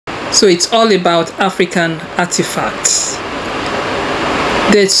So it's all about African artifacts.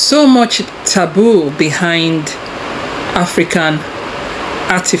 There's so much taboo behind African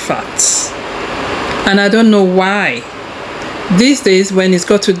artifacts, and I don't know why. These days, when it's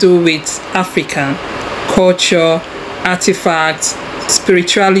got to do with African culture, artifacts,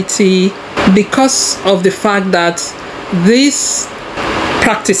 spirituality, because of the fact that these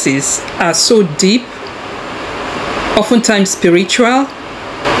practices are so deep, oftentimes spiritual,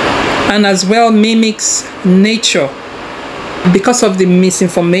 and as well mimics nature, because of the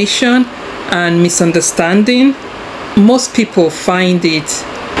misinformation and misunderstanding, most people find it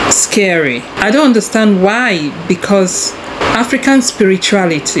scary. I don't understand why, because African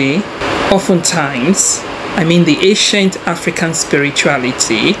spirituality, oftentimes, I mean the ancient African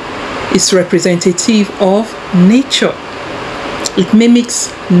spirituality, is representative of nature. It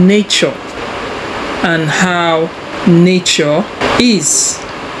mimics nature and how nature is.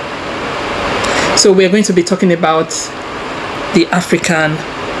 So we're going to be talking about the African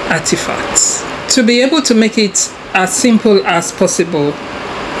artifacts. To be able to make it as simple as possible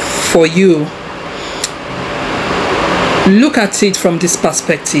for you, look at it from this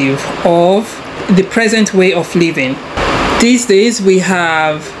perspective of the present way of living. These days we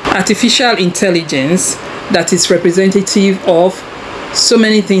have artificial intelligence that is representative of so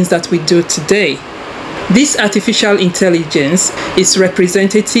many things that we do today. This artificial intelligence is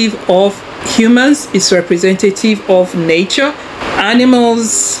representative of humans, is representative of nature,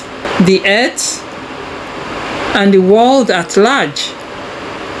 animals, the earth, and the world at large.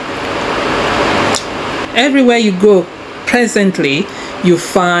 Everywhere you go presently, you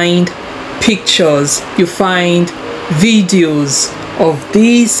find pictures, you find videos of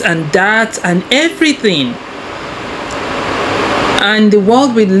this and that and everything. And the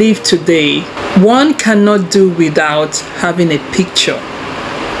world we live today, one cannot do without having a picture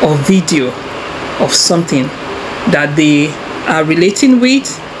or video of something that they are relating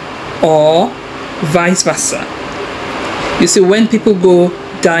with, or vice versa. You see, when people go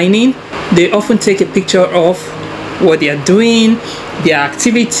dining, they often take a picture of what they are doing, their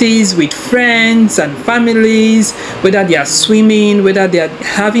activities with friends and families, whether they are swimming, whether they are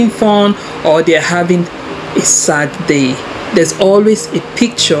having fun, or they are having a sad day. There's always a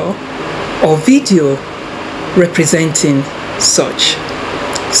picture or video representing such.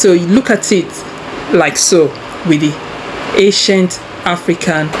 So you look at it like so with the ancient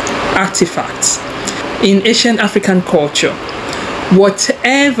African artifacts. In ancient African culture,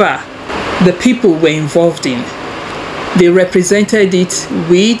 whatever the people were involved in, they represented it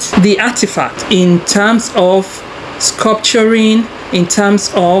with the artifact in terms of sculpturing, in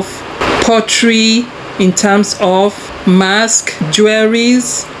terms of pottery, in terms of mask,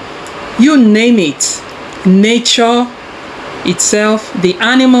 jewelries, you name it. Nature itself, the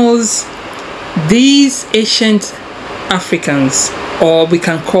animals, these ancient Africans, or we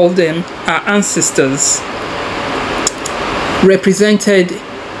can call them our ancestors, represented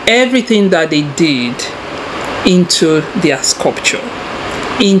everything that they did into their sculpture,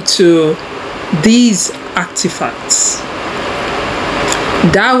 into these artifacts.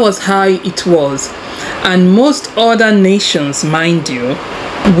 That was how it was. And most other nations, mind you,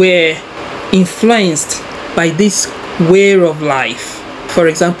 were influenced by this way of life. For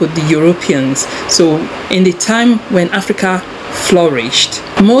example, the Europeans. So in the time when Africa flourished,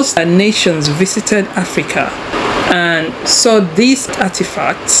 most nations visited Africa and saw these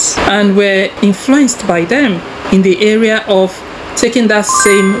artifacts and were influenced by them in the area of taking that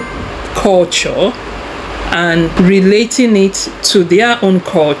same culture and relating it to their own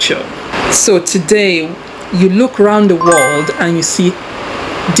culture. So today you look around the world and you see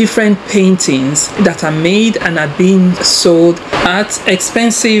different paintings that are made and are being sold at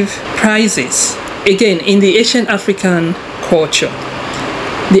expensive prices. Again, in the ancient African culture,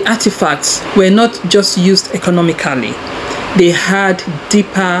 the artifacts were not just used economically. They had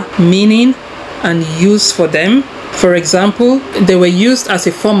deeper meaning and use for them. For example, they were used as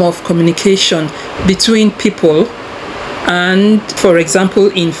a form of communication between people, and for example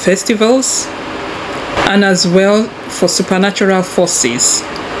in festivals, and as well for supernatural forces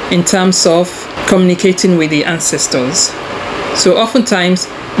in terms of communicating with the ancestors. So oftentimes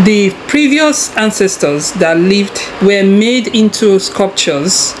the previous ancestors that lived were made into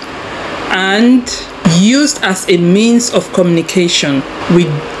sculptures and used as a means of communication with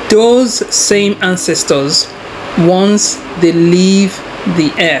those same ancestors once they leave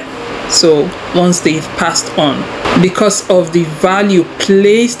the earth. So once they've passed on, because of the value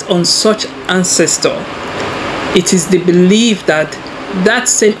placed on such ancestor, it is the belief that that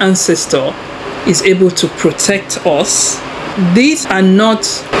same ancestor is able to protect us. These are not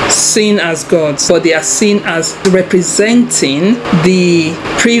seen as gods, but they are seen as representing the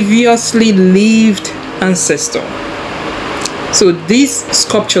previously lived ancestor. So these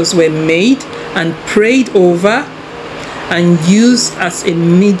sculptures were made and prayed over and used as a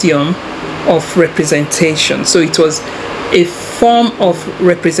medium of representation. So it was a form of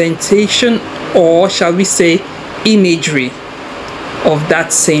representation, or shall we say imagery, of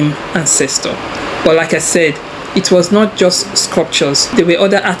that same ancestor. But like I said, it was not just sculptures. There were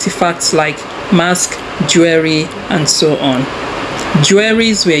other artifacts like mask, jewelry, and so on.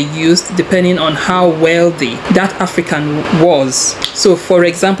 Jewelries were used depending on how wealthy that African was. So for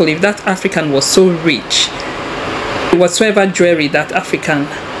example, if that African was so rich, whatsoever jewelry that African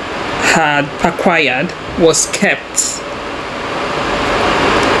had acquired was kept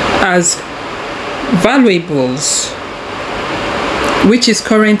as valuables, which is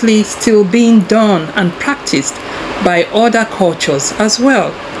currently still being done and practiced by other cultures as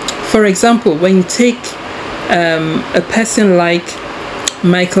well. For example, when you take a person like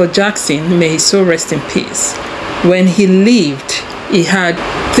Michael Jackson, may he so rest in peace, when he lived, he had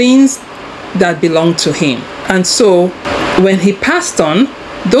things that belonged to him. And so when he passed on,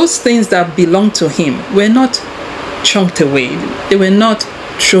 those things that belonged to him were not chunked away. They were not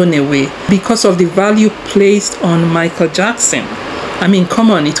thrown away because of the value placed on Michael Jackson. I mean, come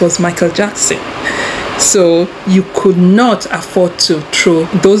on, it was Michael Jackson. So you could not afford to throw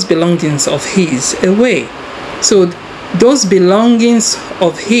those belongings of his away. So those belongings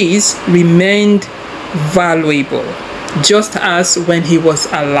of his remained valuable, just as when he was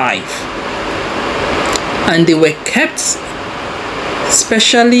alive. And they were kept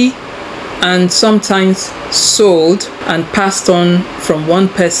specially and sometimes sold and passed on from one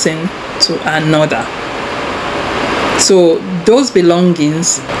person to another. So those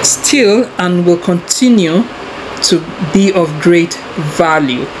belongings still and will continue to be of great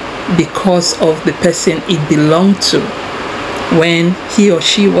value because of the person it belonged to when he or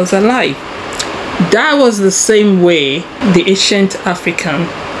she was alive. That was the same way the ancient African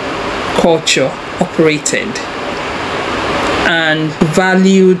culture operated and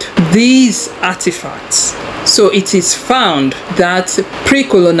valued these artifacts. So it is found that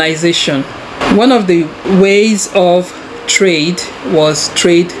pre-colonization, one of the ways of trade was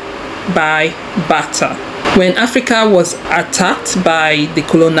trade by barter. When Africa was attacked by the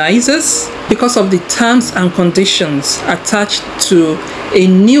colonizers, because of the terms and conditions attached to a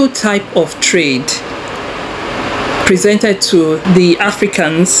new type of trade presented to the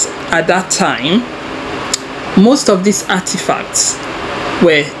Africans at that time, most of these artifacts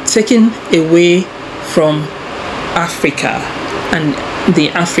were taken away from Africa and the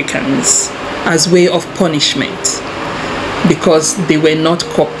Africans as way of punishment because they were not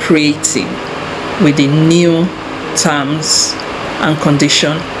cooperating with the new terms and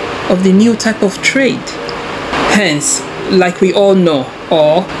condition of the new type of trade. Hence, like we all know,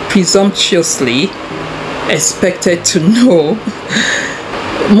 or presumptuously expected to know,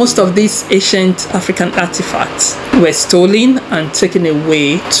 most of these ancient African artifacts were stolen and taken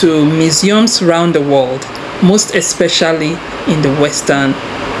away to museums around the world, most especially in the Western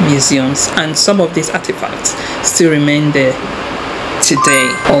museums. And some of these artifacts still remain there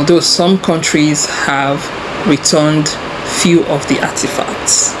today, although some countries have returned few of the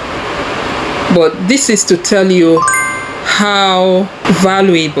artifacts. But this is to tell you how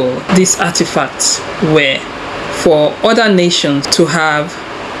valuable these artifacts were for other nations to have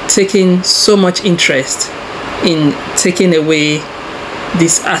taken so much interest in taking away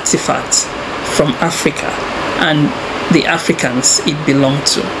these artifacts from Africa and the Africans it belonged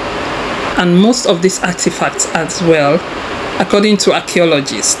to. And most of these artifacts as well, according to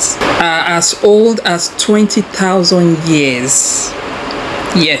archaeologists, are as old as 20,000 years.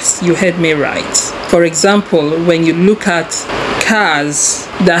 Yes, you heard me right. For example, when you look at cars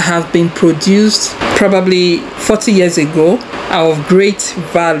that have been produced probably 40 years ago are of great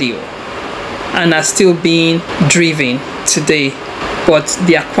value and are still being driven today, but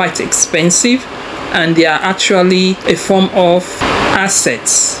they are quite expensive and they are actually a form of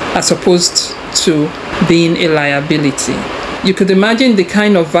assets as opposed to being a liability. You could imagine the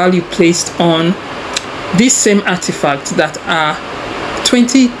kind of value placed on these same artifacts that are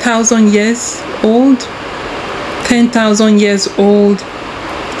 20,000 years old, 10,000 years old,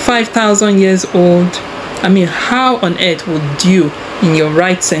 5,000 years old. I mean, how on earth would you, in your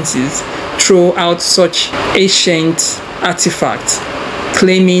right senses, throw out such ancient artifacts,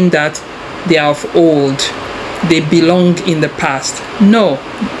 claiming that they are of old, they belong in the past? No,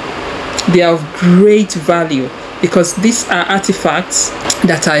 they are of great value because these are artifacts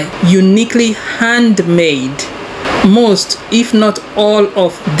that are uniquely handmade most, if not all,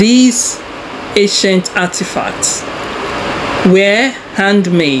 of these ancient artifacts were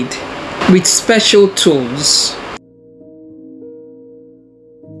handmade with special tools.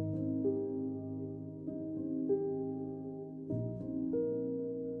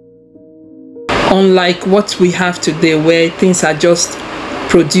 Unlike what we have today, where things are just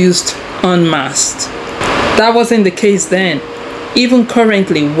produced en masse. That wasn't the case then. Even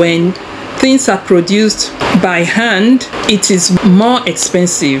currently, when things are produced by hand, it is more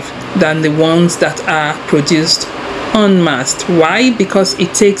expensive than the ones that are produced en masse. Why? Because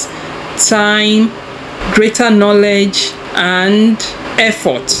it takes time, greater knowledge, and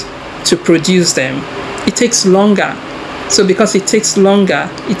effort to produce them. It takes longer. So because it takes longer,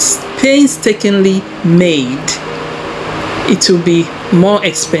 it's painstakingly made, it will be more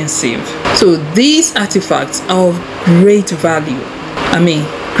expensive. So these artifacts are of great value. I mean,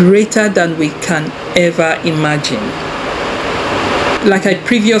 greater than we can ever imagine. Like I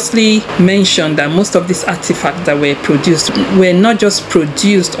previously mentioned, that most of these artifacts that were produced were not just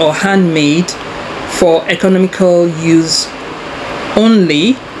produced or handmade for economical use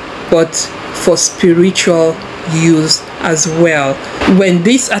only, but for spiritual use as well. When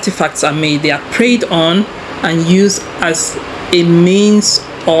these artifacts are made, they are preyed on and used as a means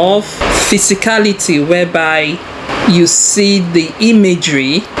of physicality, whereby you see the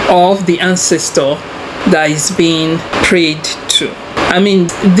imagery of the ancestor that is being prayed to. I mean,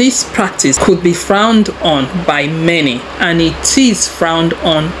 this practice could be frowned on by many, and it is frowned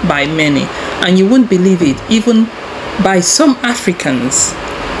on by many, and you won't believe it, even by some Africans.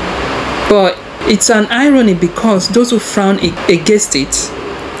 But it's an irony, because those who frown against it,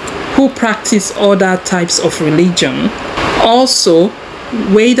 who practice other types of religion, also,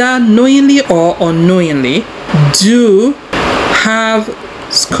 whether knowingly or unknowingly, do have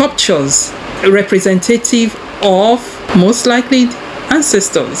sculptures representative of, most likely,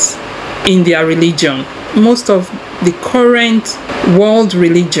 ancestors in their religion. Most of the current world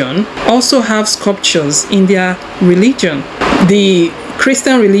religion also have sculptures in their religion. The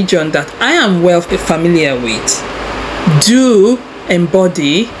Christian religion that I am well familiar with do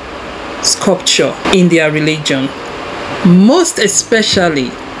embody sculpture in their religion, most especially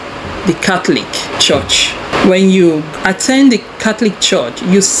the Catholic Church. When you attend the Catholic Church,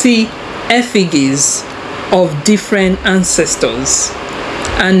 you see effigies of different ancestors,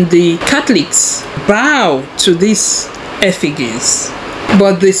 and the Catholics bow to these effigies.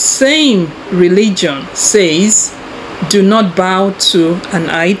 But the same religion says, do not bow to an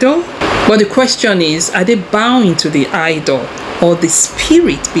idol. But the question is, are they bowing to the idol or the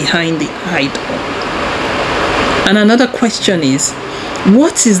spirit behind the idol? And another question is,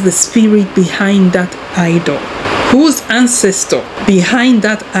 what is the spirit behind that idol? Whose ancestor behind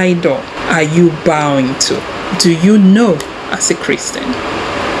that idol are you bowing to? Do you know as a Christian?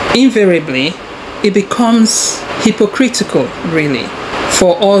 Invariably, it becomes hypocritical, really,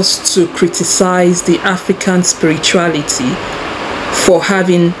 for us to criticize the African spirituality for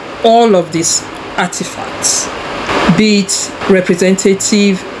having all of these artifacts, be it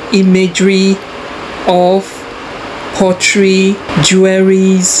representative imagery of pottery,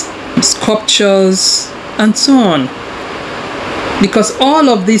 jewelries, sculptures, and so on. Because all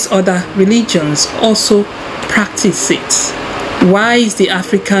of these other religions also practice it. Why is the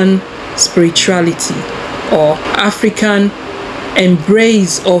African spirituality or African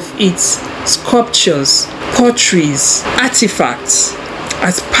embrace of its sculptures, potteries, artifacts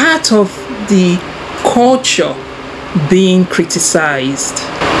as part of the culture being criticized?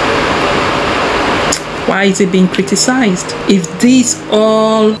 Why is it being criticized? If these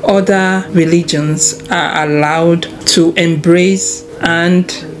all other religions are allowed to embrace and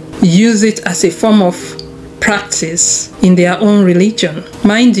use it as a form of practice in their own religion,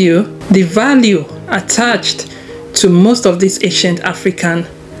 mind you, the value attached to most of these ancient African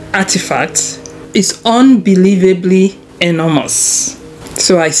artifacts is unbelievably enormous.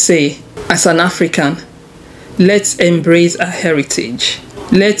 So I say, as an African, let's embrace our heritage.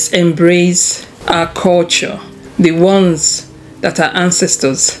 Let's embrace our culture, the ones that our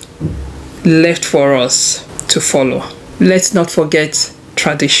ancestors left for us to follow. Let's not forget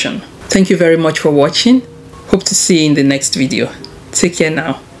tradition. Thank you very much for watching. Hope to see you in the next video. Take care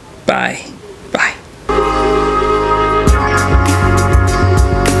now. Bye.